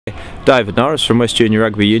David Norris from West Junior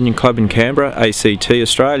Rugby Union Club in Canberra, ACT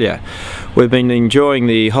Australia. We've been enjoying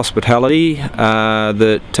the hospitality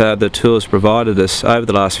that the tours provided us over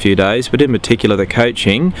the last few days, but in particular the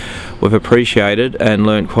coaching we've appreciated and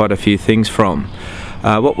learnt quite a few things from.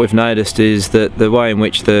 What we've noticed is that the way in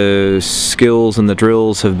which the skills and the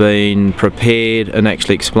drills have been prepared and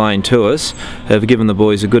actually explained to us have given the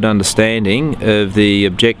boys a good understanding of the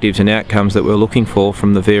objectives and outcomes that we're looking for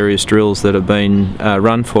from the various drills that have been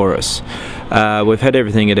run for us. We've had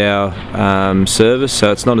everything at our service,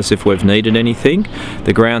 so it's not as if we've needed anything.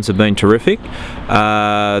 The grounds have been terrific.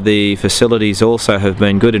 The facilities also have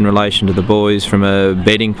been good in relation to the boys from a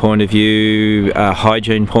bedding point of view, a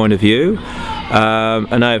hygiene point of view.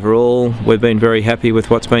 And overall we've been very happy with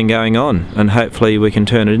what's been going on, and hopefully we can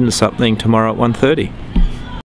turn it into something tomorrow at 1:30.